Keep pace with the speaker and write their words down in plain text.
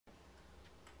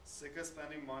Sick of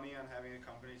spending money on having a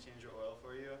company change your oil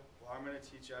for you? Well, I'm going to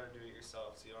teach you how to do it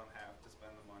yourself so you don't have to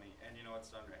spend the money and you know it's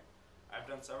done right. I've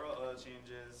done several oil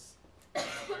changes. I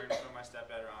learned from my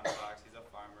stepdad around Fox. He's a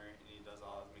farmer and he does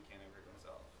all his mechanic work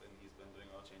himself and he's been doing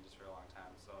oil changes for a long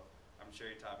time, so I'm sure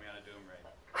he taught me how to do them right.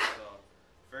 So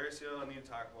first you'll need to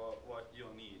talk about what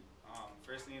you'll need.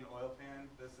 First you need an oil pan.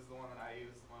 This is the one that I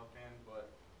use, an oil pan, but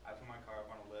I put my car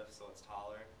up on a lift so it's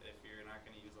taller. If you're not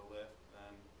going to use a lift,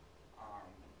 then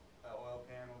an oil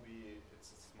pan will be,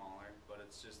 it's smaller, but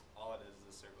it's just, all it is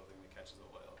a circle thing that catches the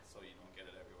oil so you don't get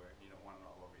it everywhere. You don't want it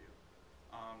all over you.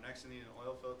 Next you need an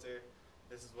oil filter.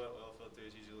 This is what oil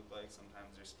filters usually look like.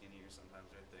 Sometimes they're skinnier, sometimes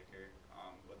they're thicker,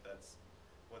 but that's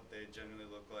what they generally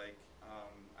look like.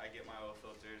 I get my oil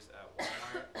filters at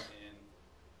Walmart and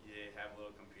they have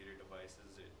little computer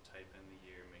devices that type in the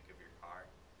year, make of your car,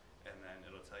 and then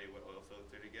it'll tell you what oil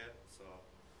filter to get. So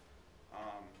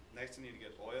next you need to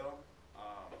get oil.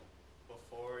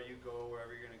 Before you go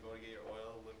wherever you're going to go to get your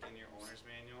oil, look in your owner's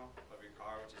manual of your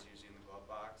car, which is usually in the glove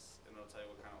box, and it'll tell you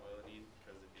what kind of oil you need,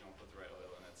 because if you don't put the right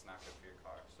oil in, it's not good for your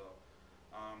car. So,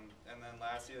 and then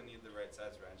lastly, you'll need the right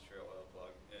size wrench for your oil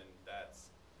plug, and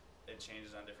it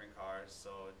changes on different cars,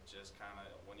 so just kind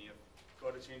of, when you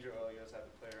go to change your oil, you just have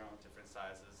to play around with different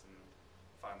sizes and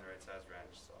find the right size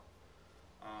wrench. So,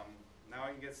 now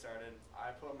I can get started.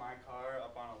 I put my car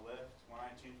up on a lift when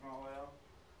I change my oil.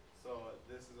 So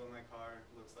this is what my car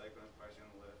looks like when it's partially on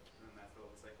the lift, and that's what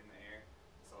it looks like in the air.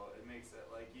 So it makes it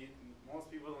like, most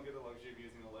people don't get the luxury of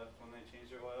using a lift when they change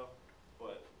their oil,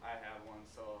 but I have one,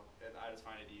 so I just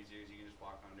find it easier, you can just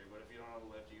walk under. But if you don't have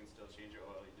a lift, you can still change your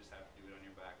oil, you just have to do it on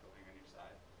your back, going on your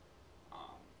side.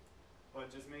 But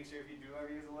just make sure if you do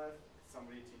ever use a lift,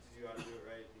 somebody teaches you how to do it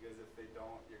right, because if they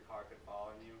don't, your car could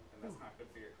fall on you, and that's not good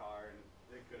for your car, and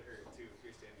it could hurt too if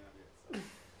you're standing under it. So.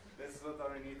 This is what the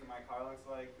underneath of my car looks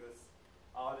like.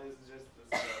 All it is just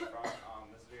this is the front.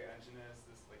 This is where your engine is.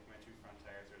 This is like my two front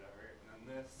tires or whatever. And then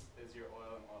this is your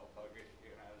oil and oil plug right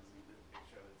here. And I have a zoomed in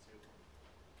picture of it too.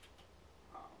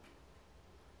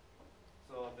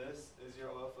 So this is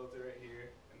your oil filter right here,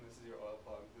 and this is your oil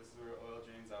plug. This is where oil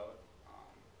drains out.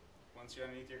 Once you're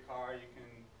underneath your car, you can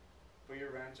put your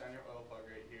wrench on your oil plug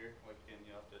right here. Like again,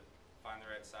 you have to find the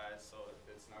right size so it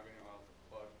fits snug in your oil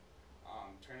plug.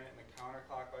 Turn it in the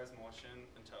counterclockwise motion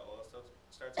until oil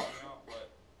starts coming out,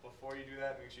 but before you do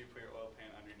that, make sure you put your oil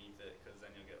pan underneath it, because then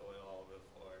you'll get oil all over the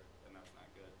floor, and that's not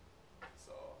good.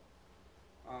 So,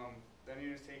 then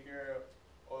you just take your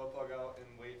oil plug out and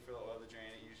wait for the oil to drain.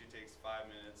 It usually takes 5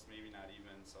 minutes, maybe not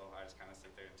even, so I just kind of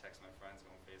sit there and text my friends,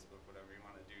 go on Facebook, whatever you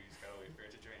want to do, you just gotta wait for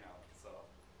it to drain out. So,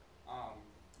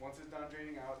 once it's done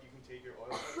draining out, you can take your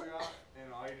oil filter off,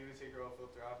 and all you do to take your oil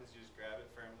filter off is you just grab it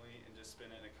firmly and just spin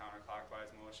it in a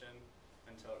counterclockwise motion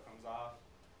until it comes off.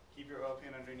 Keep your oil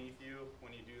pan underneath you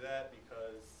when you do that,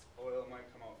 because oil might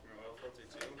come out from your oil filter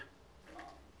too.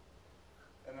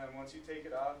 And then once you take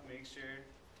it off, make sure,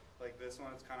 like this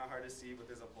one, it's kind of hard to see, but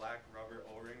there's a black rubber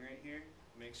O-ring right here.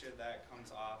 Make sure that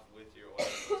comes off with your oil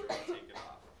filter when you take it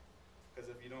off. Because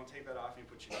if you don't take that off and you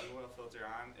put your new oil filter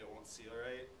on, it won't seal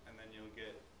right, and then you'll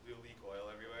leak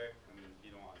oil everywhere, and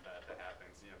you don't want that to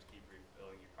happen, so you have to keep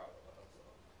refilling your car with oil. So.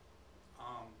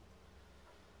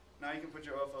 Now you can put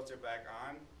your oil filter back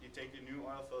on. You take your new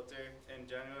oil filter, and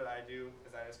generally what I do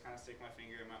is I just kind of stick my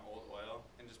finger in my old oil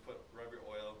and just rub your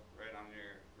oil right on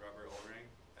your rubber O-ring,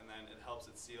 and then it helps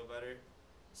it seal better.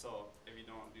 So if you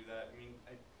don't do that,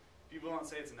 people don't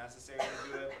say it's necessary to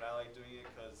do it, but I like doing it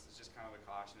because it's just kind of a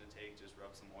caution to take. Just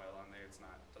rub some oil on there. It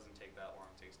doesn't take that long.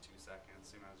 It takes 2 seconds.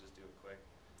 So you might as well just do it quick.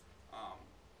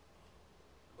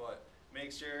 But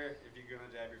make sure if you're going to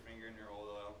dab your finger in your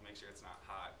old oil, make sure it's not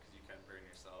hot, because you can burn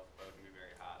yourself, but it can be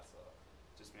very hot. So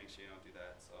just make sure you don't do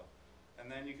that. So, and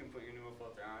then you can put your new oil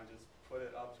filter on. Just put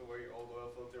it up to where your old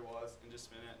oil filter was and just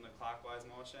spin it in a clockwise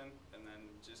motion, and then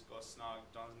just go snug.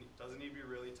 Doesn't need to be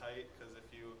really tight, because if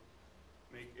you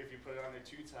put it on there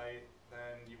too tight,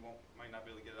 then you might not be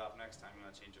able to get it off next time you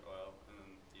want to change your oil, and then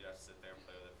you'd have to sit there and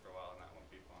play with it for a while, and that won't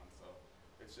be fun. So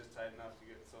it's just tight enough to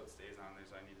get so it stays on there,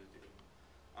 so I need to do.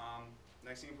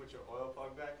 Next thing, you put your oil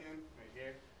plug back in, right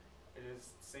here. It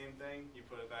is the same thing, you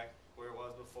put it back where it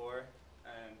was before,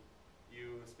 and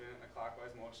you spin it in a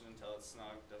clockwise motion until it's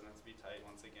snug. Doesn't have to be tight,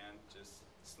 once again, just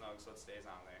snug so it stays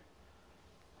on there.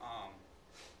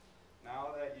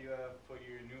 Now that you have put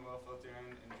your new oil filter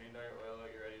in and drained out your oil,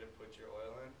 you're ready to put your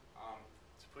oil in.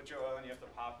 To put your oil in, you have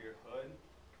to pop your hood,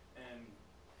 and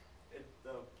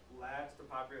the latch to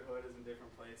pop your hood is in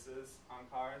different places on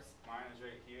cars. Mine is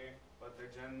right here, but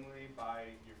they're generally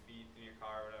by your feet in your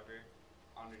car or whatever,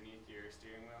 underneath your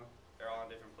steering wheel. They're all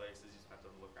in different places. You just have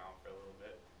to look around for a little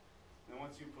bit. And then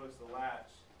once you push the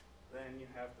latch, then you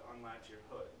have to unlatch your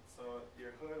hood. So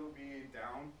your hood will be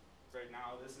down right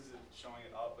now. This isn't showing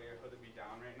it up, but your hood will be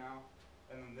down right now.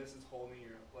 And then this is holding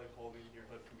your hood from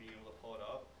being able to pull it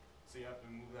up. So you have to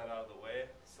move that out of the way.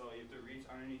 So you have to reach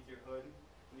underneath your hood,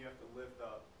 and you have to lift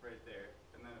up right there,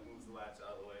 and then it moves the latch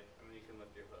out of the way, and then you can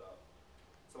lift your hood up.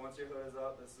 So once your hood is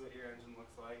up, this is what your engine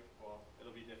looks like. Well,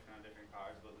 it'll be different on different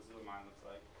cars, but this is what mine looks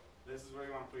like. This is where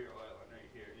you want to put your oil in right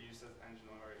here. It usually says engine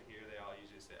oil right here. They all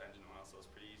usually say engine oil, so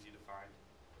it's pretty easy to find.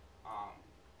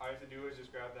 All you have to do is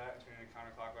just grab that and turn it in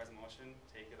counterclockwise motion,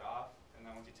 take it off, and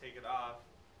then once you take it off,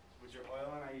 with your oil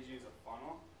in, I usually use a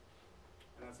funnel,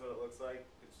 and that's what it looks like.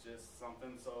 It's just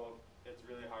something, so it's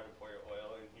really hard to pour your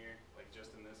oil in here, like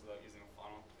just in this without using a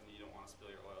funnel, and you don't want to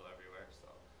spill your oil everywhere. So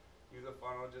use a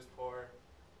funnel, just pour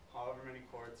however many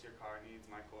quarts your car needs.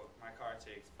 My car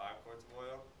takes 5 quarts of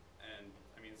oil, and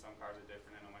I mean some cars are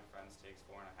different. I know my friend's takes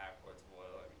 4.5 quarts of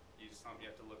oil. I mean, you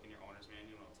have to look in your owner's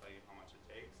manual, and it'll tell you how much it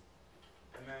takes.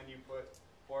 And then you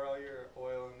pour all your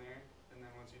oil in there, and then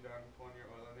once you're done pouring your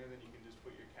oil in there, then you can just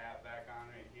put your cap back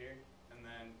on right here, and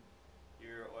then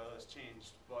your oil is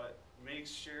changed. But make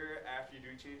sure after you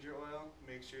do change your oil,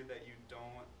 make sure that you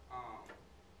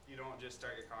don't just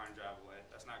start your car and drive away.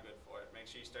 That's not good for it. Make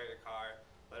sure you start your car,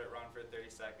 let it run for 30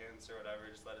 seconds or whatever,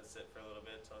 just let it sit for a little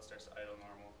bit until it starts to idle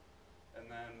normal. And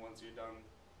then once you're done,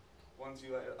 once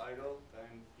you let it idle,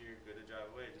 then you're good to drive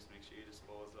away. Just make sure you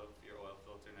dispose of your oil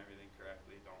filter and everything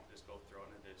correctly. Don't just go throw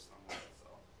it in a ditch somewhere. So,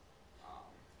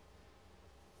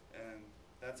 and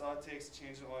that's all it takes to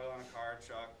change the oil on a car or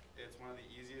truck. It's one of the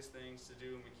easiest things to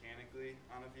do mechanically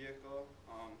on a vehicle.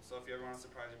 So if you ever want to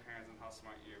surprise your parents on how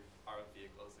smart you are with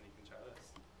vehicles, then you can try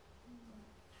this.